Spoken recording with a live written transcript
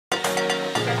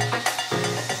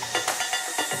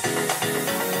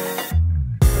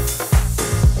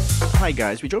Hi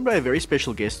guys, we're joined by a very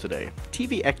special guest today.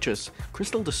 TV actress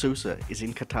Krystle Dsouza is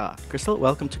in Qatar. Krystle,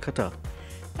 welcome to Qatar.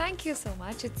 Thank you so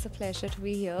much. It's a pleasure to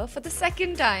be here for the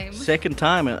second time. Second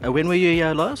time. When were you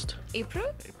here last? April?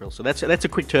 April. So that's a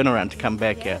quick turnaround to come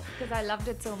back here. Because I loved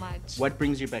it so much. What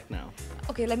brings you back now?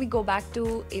 Okay, let me go back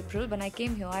to April. When I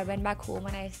came here, I went back home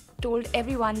and I told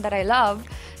everyone that I loved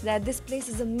that this place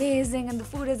is amazing and the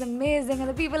food is amazing and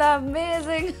the people are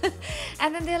amazing.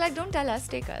 And then they're like, don't tell us,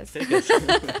 take us. Take us.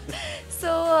 So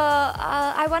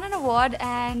I won an award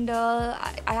and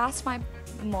I asked my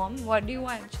mom, what do you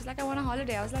want? She's like, I want a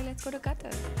holiday. I was like, let's go to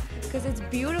Qatar because it's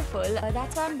beautiful.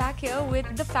 That's why I'm back here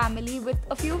with the family, with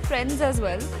a few friends as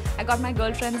well. I got my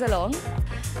girlfriends along.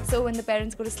 So when the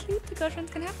parents go to sleep, the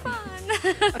girlfriends can have fun.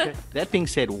 Okay. That being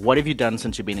said, what have you done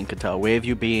since you've been in Qatar? Where have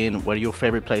you been? What are your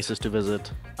favorite places to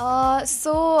visit?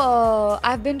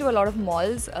 I've been to a lot of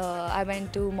malls. I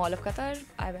went to Mall of Qatar.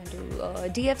 I went to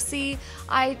DFC.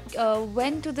 I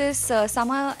went to this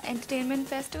summer entertainment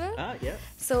festival. Ah, yeah.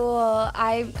 So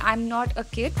I'm not a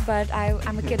kid, but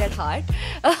I'm a kid at heart.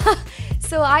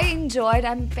 So I enjoyed.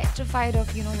 I'm petrified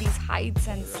of these heights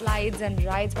and slides and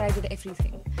rides, but I did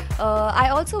everything. I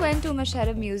also went to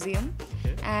Musharraf Museum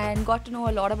and got to know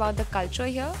a lot about the culture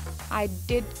here. I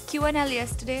did Q&L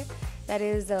yesterday. That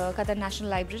is Qatar National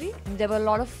Library. There were a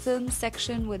lot of film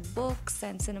section with books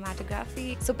and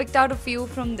cinematography. So picked out a few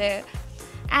from there.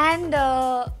 And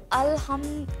Al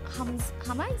Hamza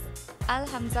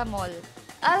Mall.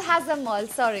 Al Hazm Mall,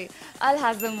 sorry. Al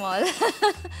Hazm Mall.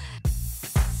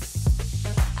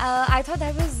 I thought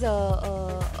that was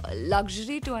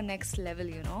luxury to a next level,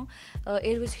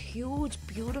 It was huge,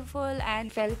 beautiful,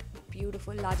 and felt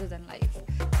beautiful, larger than life.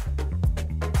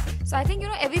 So I think,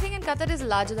 everything in Qatar is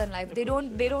larger than life. They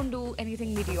don't do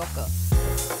anything mediocre.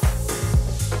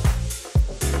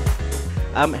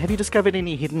 Have you discovered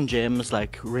any hidden gems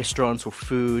like restaurants or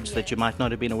foods that you might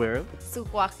not have been aware of? Souk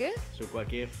Waqif. Souk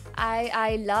Waqif.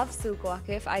 I love Souk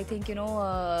Waqif. I think,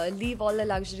 leave all the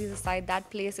luxuries aside. That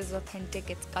place is authentic,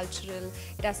 it's cultural,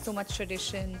 it has so much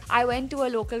tradition. I went to a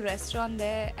local restaurant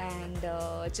there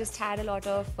and just had a lot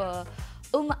of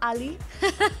Ali.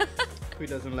 Who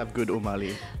doesn't love good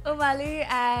Ali? Ali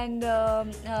and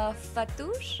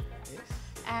Fatouche. Yes.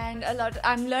 And a lot.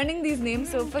 I'm learning these names,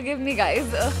 so forgive me, guys.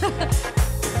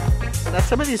 Now,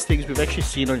 some of these things we've actually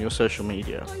seen on your social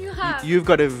media. Oh, you have? You've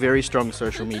got a very strong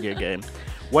social media game.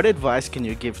 What advice can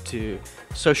you give to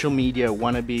social media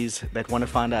wannabes that want to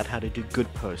find out how to do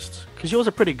good posts? Because yours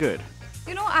are pretty good.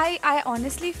 I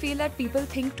honestly feel that people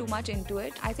think too much into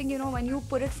it. I think, when you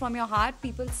put it from your heart,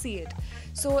 people see it.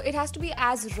 So it has to be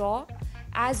as raw,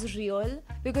 as real,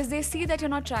 because they see that you're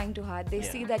not trying too hard. They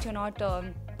see that you're not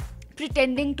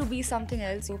pretending to be something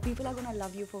else. So people are going to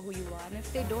love you for who you are. And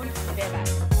if they don't, they're bad.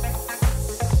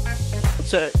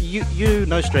 So you're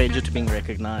no stranger to being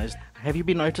recognized. Have you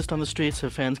been noticed on the streets?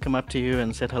 Have fans come up to you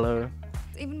and said hello?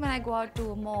 Even when I go out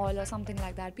to a mall or something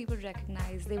like that, people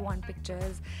recognize, they want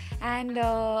pictures. And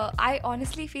I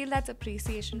honestly feel that's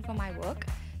appreciation for my work.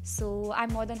 So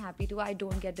I'm more than happy to. I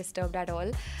don't get disturbed at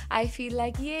all. I feel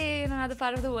like, yay, in another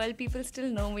part of the world, people still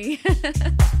know me.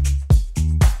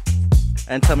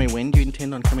 And tell me, when do you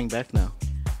intend on coming back now?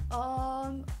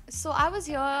 So I was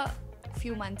here a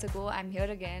few months ago. I'm here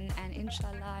again. And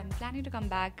inshallah, I'm planning to come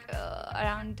back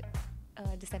around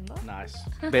December. Nice.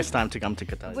 Best time to come to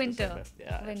Qatar. Winter.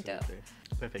 Yeah, Winter. Absolutely.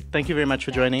 Perfect. Thank you very much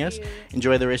for joining us.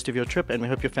 Enjoy the rest of your trip, and we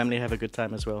hope your family have a good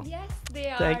time as well. Yes,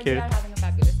 they are. Thank you. They are having a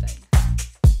fabulous time.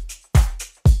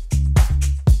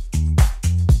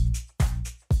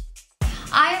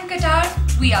 I am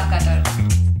Qatar. We are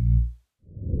Qatar.